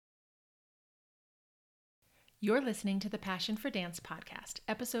You're listening to the Passion for Dance podcast,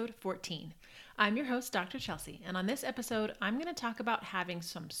 episode 14. I'm your host, Dr. Chelsea, and on this episode, I'm going to talk about having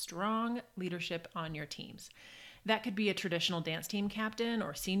some strong leadership on your teams. That could be a traditional dance team captain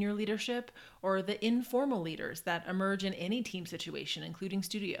or senior leadership, or the informal leaders that emerge in any team situation, including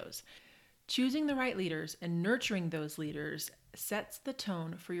studios. Choosing the right leaders and nurturing those leaders sets the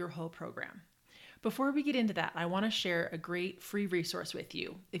tone for your whole program. Before we get into that, I want to share a great free resource with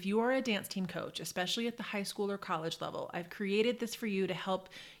you. If you are a dance team coach, especially at the high school or college level, I've created this for you to help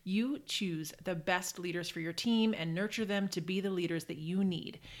you choose the best leaders for your team and nurture them to be the leaders that you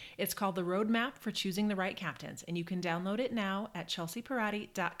need. It's called the Roadmap for Choosing the Right Captains, and you can download it now at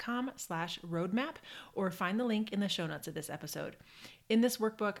chelseaparati.com/roadmap or find the link in the show notes of this episode. In this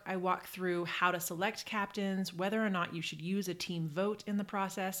workbook, I walk through how to select captains, whether or not you should use a team vote in the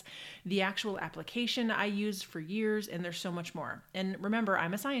process, the actual application I used for years, and there's so much more. And remember,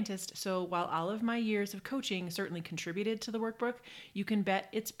 I'm a scientist, so while all of my years of coaching certainly contributed to the workbook, you can bet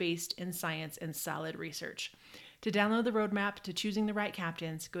it's based in science and solid research. To download the roadmap to choosing the right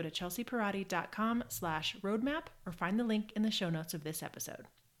captains, go to chelseaparati.com/roadmap or find the link in the show notes of this episode.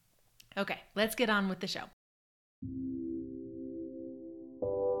 Okay, let's get on with the show.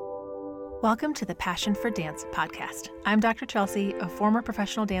 Welcome to the Passion for Dance podcast. I'm Dr. Chelsea, a former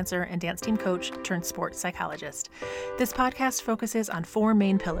professional dancer and dance team coach turned sports psychologist. This podcast focuses on four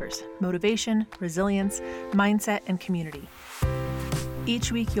main pillars: motivation, resilience, mindset, and community.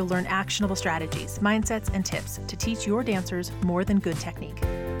 Each week, you'll learn actionable strategies, mindsets, and tips to teach your dancers more than good technique.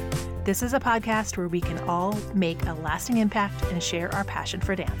 This is a podcast where we can all make a lasting impact and share our passion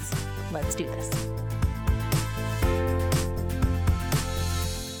for dance. Let's do this.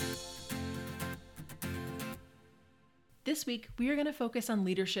 This week, we are going to focus on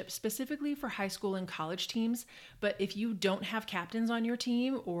leadership specifically for high school and college teams, but if you don't have captains on your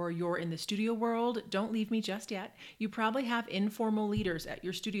team or you're in the studio world, don't leave me just yet. You probably have informal leaders at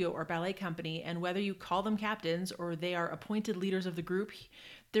your studio or ballet company, and whether you call them captains or they are appointed leaders of the group,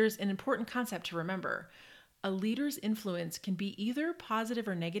 there's an important concept to remember. A leader's influence can be either positive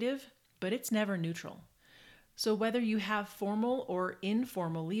or negative, but it's never neutral. So whether you have formal or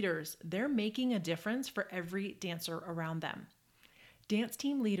informal leaders, they're making a difference for every dancer around them. Dance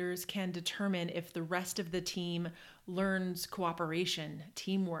team leaders can determine if the rest of the team learns cooperation,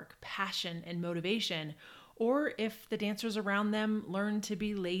 teamwork, passion, and motivation, or if the dancers around them learn to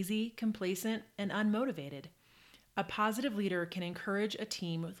be lazy, complacent, and unmotivated. A positive leader can encourage a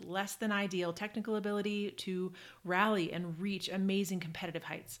team with less than ideal technical ability to rally and reach amazing competitive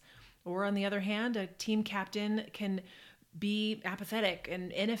heights. Or on the other hand, a team captain can be apathetic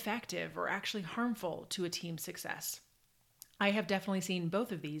and ineffective or actually harmful to a team's success. I have definitely seen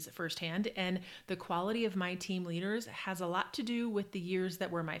both of these firsthand, and the quality of my team leaders has a lot to do with the years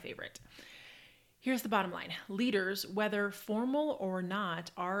that were my favorite. Here's the bottom line. Leaders, whether formal or not,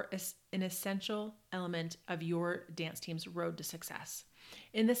 are an essential element of your dance team's road to success.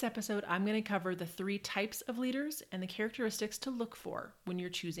 In this episode, I'm going to cover the three types of leaders and the characteristics to look for when you're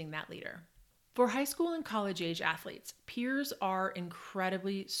choosing that leader. For high school and college age athletes, peers are an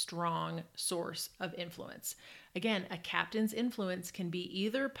incredibly strong source of influence. Again, a captain's influence can be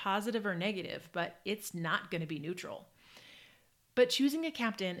either positive or negative, but it's not going to be neutral. But choosing a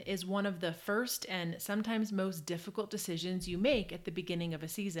captain is one of the first and sometimes most difficult decisions you make at the beginning of a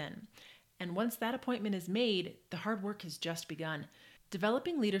season. And once that appointment is made, the hard work has just begun.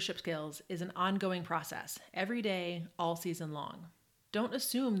 Developing leadership skills is an ongoing process, every day, all season long. Don't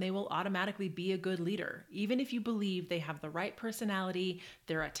assume they will automatically be a good leader, even if you believe they have the right personality,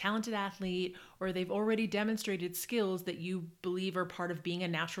 they're a talented athlete, or they've already demonstrated skills that you believe are part of being a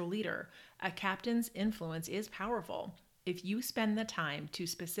natural leader. A captain's influence is powerful. If you spend the time to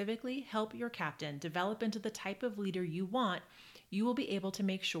specifically help your captain develop into the type of leader you want, you will be able to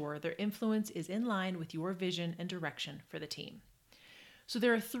make sure their influence is in line with your vision and direction for the team. So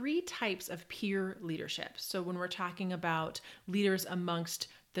there are three types of peer leadership. So when we're talking about leaders amongst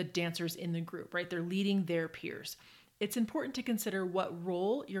the dancers in the group, right? They're leading their peers. It's important to consider what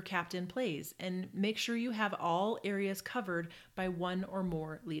role your captain plays and make sure you have all areas covered by one or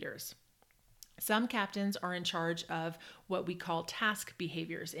more leaders. Some captains are in charge of what we call task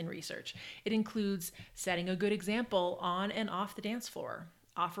behaviors in research. It includes setting a good example on and off the dance floor,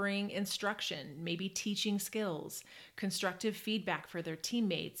 offering instruction, maybe teaching skills, constructive feedback for their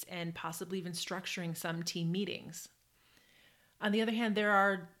teammates, and possibly even structuring some team meetings. On the other hand, there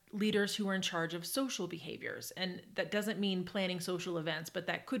are leaders who are in charge of social behaviors, and that doesn't mean planning social events, but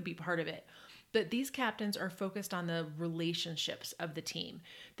that could be part of it. But these captains are focused on the relationships of the team.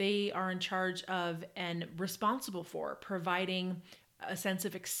 They are in charge of and responsible for providing a sense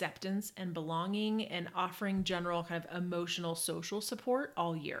of acceptance and belonging, and offering general kind of emotional social support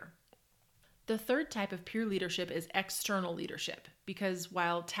all year. The third type of peer leadership is external leadership, because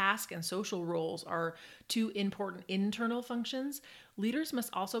while task and social roles are two important internal functions, leaders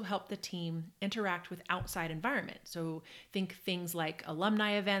must also help the team interact with outside environment. So think things like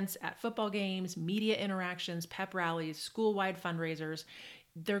alumni events at football games, media interactions, pep rallies, school-wide fundraisers.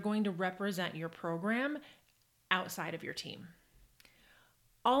 They're going to represent your program outside of your team.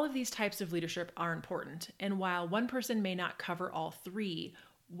 All of these types of leadership are important, and while one person may not cover all three,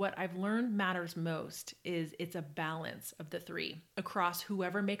 what I've learned matters most is it's a balance of the three across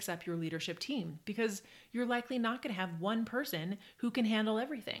whoever makes up your leadership team, because you're likely not going to have one person who can handle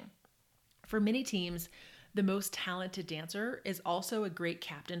everything. For many teams, the most talented dancer is also a great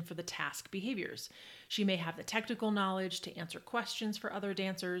captain for the task behaviors. She may have the technical knowledge to answer questions for other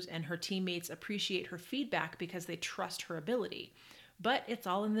dancers, and her teammates appreciate her feedback because they trust her ability. But it's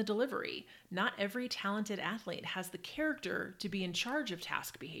all in the delivery. Not every talented athlete has the character to be in charge of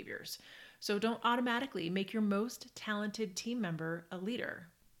task behaviors. So don't automatically make your most talented team member a leader.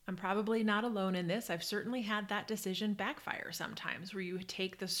 I'm probably not alone in this. I've certainly had that decision backfire sometimes, where you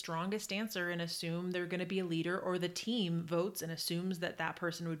take the strongest dancer and assume they're going to be a leader, or the team votes and assumes that that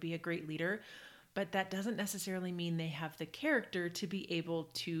person would be a great leader. But that doesn't necessarily mean they have the character to be able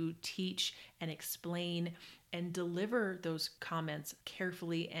to teach and explain and deliver those comments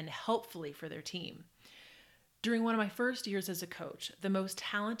carefully and helpfully for their team. During one of my first years as a coach, the most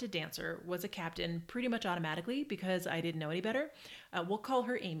talented dancer was a captain pretty much automatically because I didn't know any better. We'll call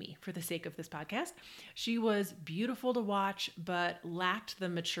her Amy for the sake of this podcast. She was beautiful to watch, but lacked the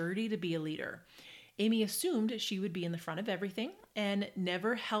maturity to be a leader. Amy assumed she would be in the front of everything and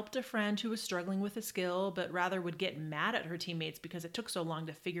never helped a friend who was struggling with a skill, but rather would get mad at her teammates because it took so long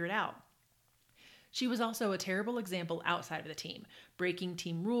to figure it out. She was also a terrible example outside of the team, breaking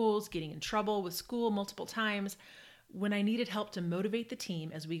team rules, getting in trouble with school multiple times. When I needed help to motivate the team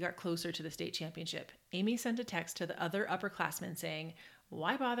as we got closer to the state championship, Amy sent a text to the other upperclassmen saying,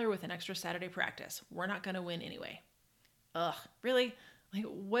 "Why bother with an extra Saturday practice? We're not going to win anyway." Ugh, really? Like,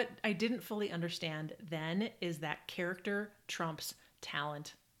 what I didn't fully understand then is that character trumps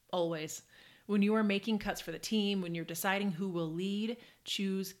talent, always. When you are making cuts for the team, when you're deciding who will lead,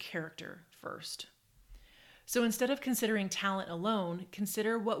 choose character first. So instead of considering talent alone,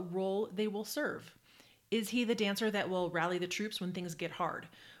 consider what role they will serve. Is he the dancer that will rally the troops when things get hard?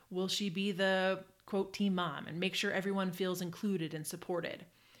 Will she be the, quote, team mom and make sure everyone feels included and supported?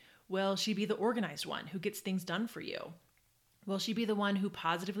 Will she be the organized one who gets things done for you? Will she be the one who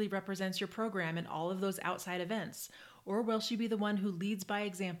positively represents your program in all of those outside events? Or will she be the one who leads by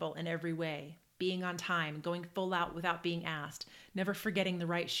example in every way, being on time, going full out without being asked, never forgetting the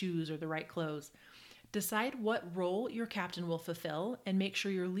right shoes or the right clothes? Decide what role your captain will fulfill and make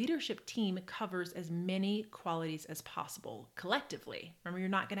sure your leadership team covers as many qualities as possible collectively. Remember, you're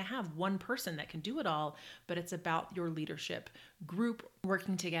not going to have one person that can do it all, but it's about your leadership group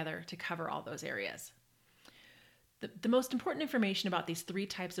working together to cover all those areas. The most important information about these three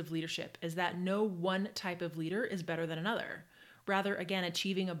types of leadership is that no one type of leader is better than another. Rather, again,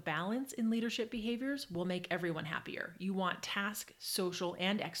 achieving a balance in leadership behaviors will make everyone happier. You want task, social,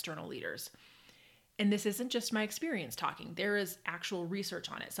 and external leaders. And this isn't just my experience talking. There is actual research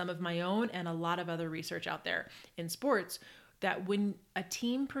on it, some of my own and a lot of other research out there in sports, that when a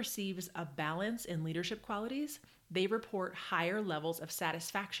team perceives a balance in leadership qualities, they report higher levels of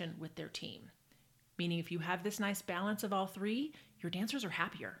satisfaction with their team. Meaning if you have this nice balance of all three, your dancers are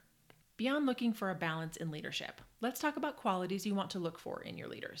happier. Beyond looking for a balance in leadership, let's talk about qualities you want to look for in your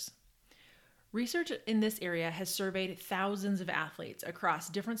leaders. Research in this area has surveyed thousands of athletes across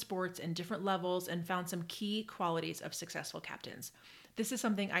different sports and different levels and found some key qualities of successful captains. This is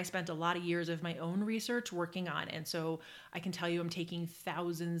something I spent a lot of years of my own research working on, and so I can tell you I'm taking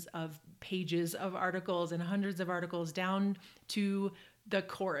thousands of pages of articles and hundreds of articles down to the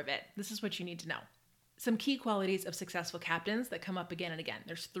core of it. This is what you need to know. Some key qualities of successful captains that come up again and again.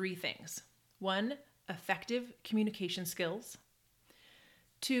 There's three things. 1, effective communication skills.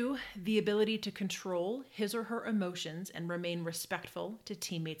 2, the ability to control his or her emotions and remain respectful to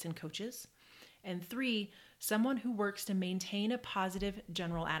teammates and coaches. And 3, someone who works to maintain a positive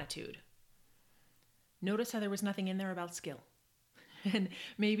general attitude. Notice how there was nothing in there about skill. And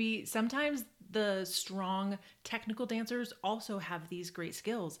maybe sometimes the strong technical dancers also have these great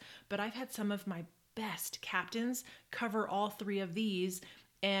skills, but I've had some of my best captains cover all three of these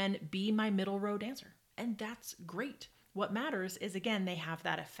and be my middle row dancer. And that's great. What matters is, again, they have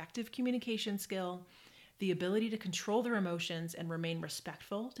that effective communication skill, the ability to control their emotions and remain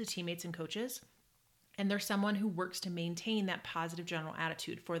respectful to teammates and coaches. And they're someone who works to maintain that positive general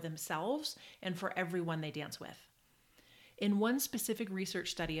attitude for themselves and for everyone they dance with. In one specific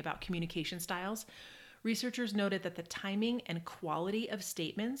research study about communication styles, researchers noted that the timing and quality of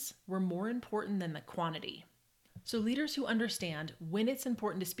statements were more important than the quantity. So leaders who understand when it's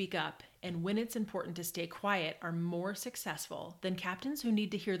important to speak up and when it's important to stay quiet are more successful than captains who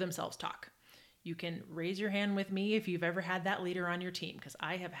need to hear themselves talk. You can raise your hand with me if you've ever had that leader on your team, because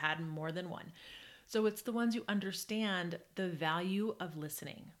I have had more than one. So it's the ones who understand the value of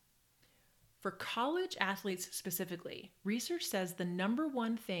listening. For college athletes specifically, research says the number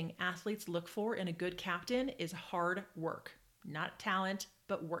one thing athletes look for in a good captain is hard work, not talent,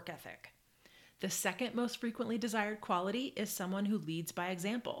 but work ethic. The second most frequently desired quality is someone who leads by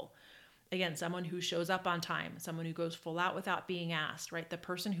example. Again, someone who shows up on time, someone who goes full out without being asked, right? The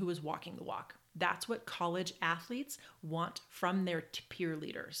person who is walking the walk. That's what college athletes want from their peer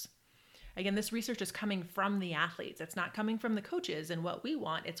leaders. Again, this research is coming from the athletes. It's not coming from the coaches and what we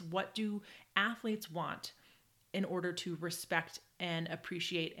want. It's what do athletes want in order to respect and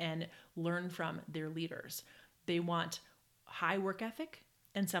appreciate and learn from their leaders. They want high work ethic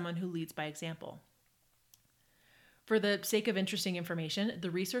and someone who leads by example. For the sake of interesting information,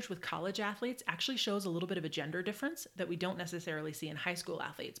 the research with college athletes actually shows a little bit of a gender difference that we don't necessarily see in high school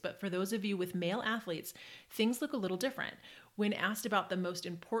athletes. But for those of you with male athletes, things look a little different. When asked about the most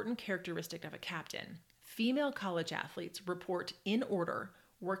important characteristic of a captain, female college athletes report in order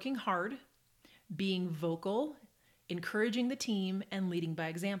working hard, being vocal, encouraging the team, and leading by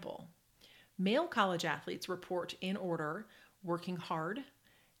example. Male college athletes report in order working hard,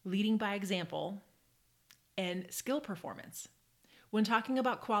 leading by example, and skill performance. When talking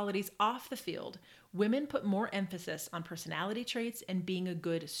about qualities off the field, women put more emphasis on personality traits and being a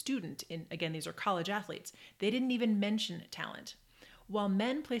good student. Again, these are college athletes. They didn't even mention talent. While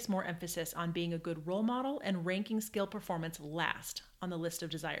men place more emphasis on being a good role model and ranking skill performance last on the list of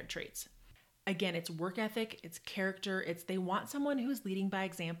desired traits. Again, it's work ethic, it's character, they want someone who's leading by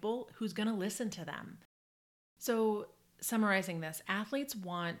example, who's going to listen to them. So, summarizing this, athletes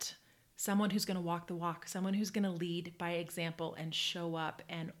want someone who's going to walk the walk, someone who's going to lead by example and show up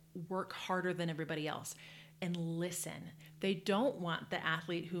and work harder than everybody else and listen. They don't want the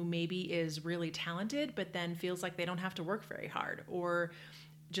athlete who maybe is really talented, but then feels like they don't have to work very hard, or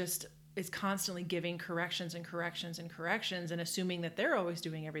just is constantly giving corrections and corrections and corrections and assuming that they're always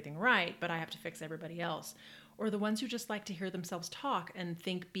doing everything right, but I have to fix everybody else. Or the ones who just like to hear themselves talk and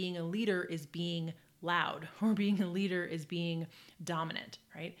think being a leader is being loud, or being a leader is being dominant,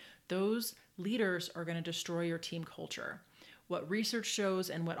 right? Those leaders are going to destroy your team culture. What research shows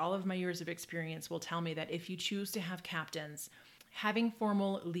and what all of my years of experience will tell me that if you choose to have captains, having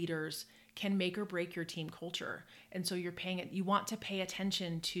formal leaders can make or break your team culture. And so you want to pay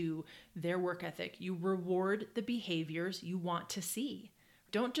attention to their work ethic. You reward the behaviors you want to see.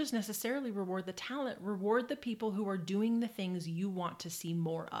 Don't just necessarily reward the talent, reward the people who are doing the things you want to see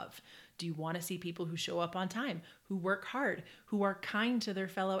more of. Do you want to see people who show up on time, who work hard, who are kind to their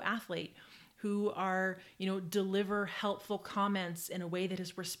fellow athlete, who are, deliver helpful comments in a way that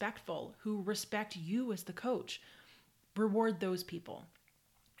is respectful, who respect you as the coach? Reward those people.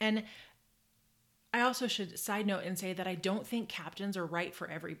 And I also should side note and say that I don't think captains are right for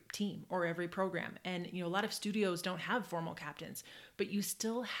every team or every program. And, a lot of studios don't have formal captains, but you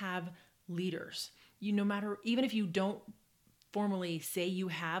still have leaders. Even if you don't formally say you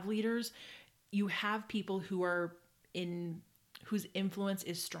have leaders, you have people whose influence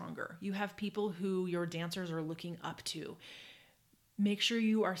is stronger. You have people who your dancers are looking up to. Make sure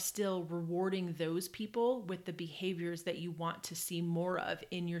you are still rewarding those people with the behaviors that you want to see more of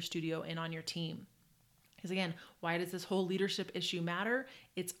in your studio and on your team. Because again, why does this whole leadership issue matter?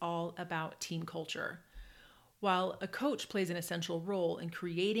 It's all about team culture. While a coach plays an essential role in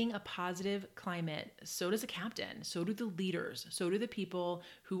creating a positive climate, so does a captain, so do the leaders, so do the people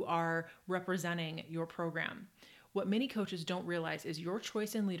who are representing your program. What many coaches don't realize is your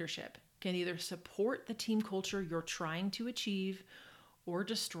choice in leadership can either support the team culture you're trying to achieve or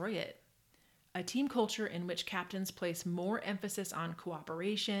destroy it. A team culture in which captains place more emphasis on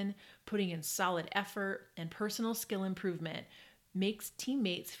cooperation, putting in solid effort, and personal skill improvement makes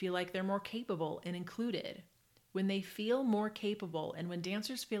teammates feel like they're more capable and included. When they feel more capable and when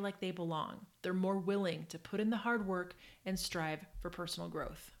dancers feel like they belong, they're more willing to put in the hard work and strive for personal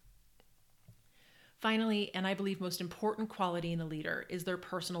growth. Finally, and I believe most important quality in a leader is their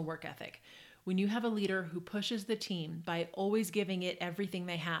personal work ethic. When you have a leader who pushes the team by always giving it everything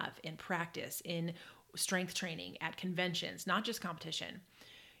they have in practice, in strength training, at conventions, not just competition,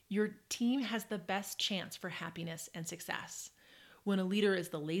 your team has the best chance for happiness and success. When a leader is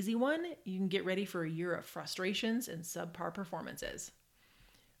the lazy one, you can get ready for a year of frustrations and subpar performances.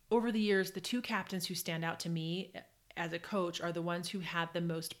 Over the years, the two captains who stand out to me as a coach are the ones who had the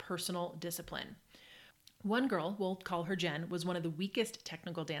most personal discipline. One girl, we'll call her Jen, was one of the weakest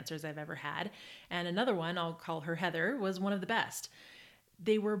technical dancers I've ever had, and another one, I'll call her Heather, was one of the best.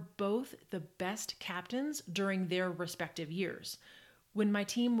 They were both the best captains during their respective years. When my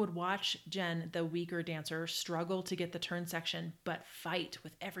team would watch Jen, the weaker dancer, struggle to get the turn section but fight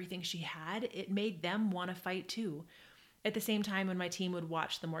with everything she had, it made them want to fight too. At the same time, when my team would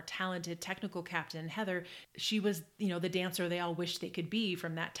watch the more talented technical captain, Heather, she was, the dancer they all wished they could be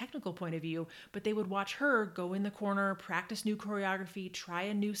from that technical point of view, but they would watch her go in the corner, practice new choreography, try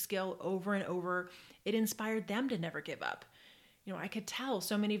a new skill over and over. It inspired them to never give up. I could tell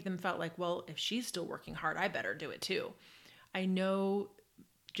so many of them felt like, well, if she's still working hard, I better do it too. I know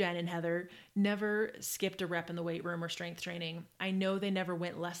Jen and Heather never skipped a rep in the weight room or strength training. I know they never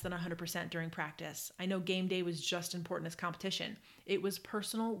went less than 100% during practice. I know game day was just as important as competition. It was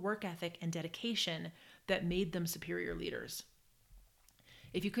personal work ethic and dedication that made them superior leaders.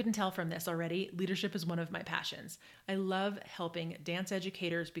 If you couldn't tell from this already, leadership is one of my passions. I love helping dance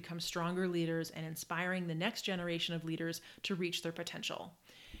educators become stronger leaders and inspiring the next generation of leaders to reach their potential.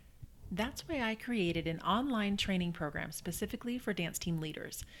 That's why I created an online training program specifically for dance team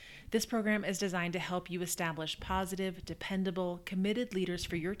leaders. This program is designed to help you establish positive, dependable, committed leaders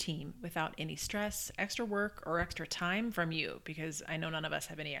for your team without any stress, extra work, or extra time from you, because I know none of us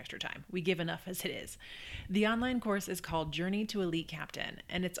have any extra time. We give enough as it is. The online course is called Journey to Elite Captain,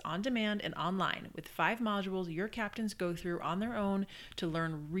 and it's on demand and online with 5 modules your captains go through on their own to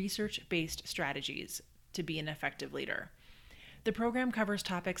learn research-based strategies to be an effective leader. The program covers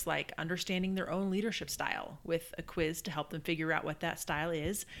topics like understanding their own leadership style with a quiz to help them figure out what that style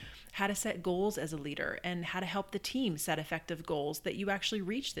is, how to set goals as a leader, and how to help the team set effective goals that you actually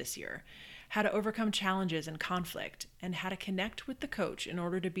reach this year, how to overcome challenges and conflict, and how to connect with the coach in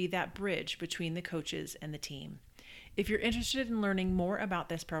order to be that bridge between the coaches and the team. If you're interested in learning more about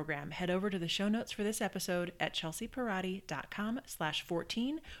this program, head over to the show notes for this episode at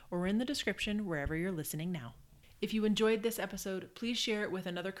chelseaparati.com/14 or in the description wherever you're listening now. If you enjoyed this episode, please share it with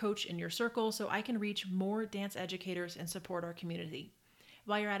another coach in your circle so I can reach more dance educators and support our community.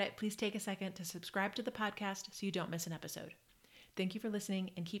 While you're at it, please take a second to subscribe to the podcast so you don't miss an episode. Thank you for listening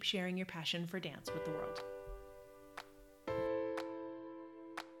and keep sharing your passion for dance with the world.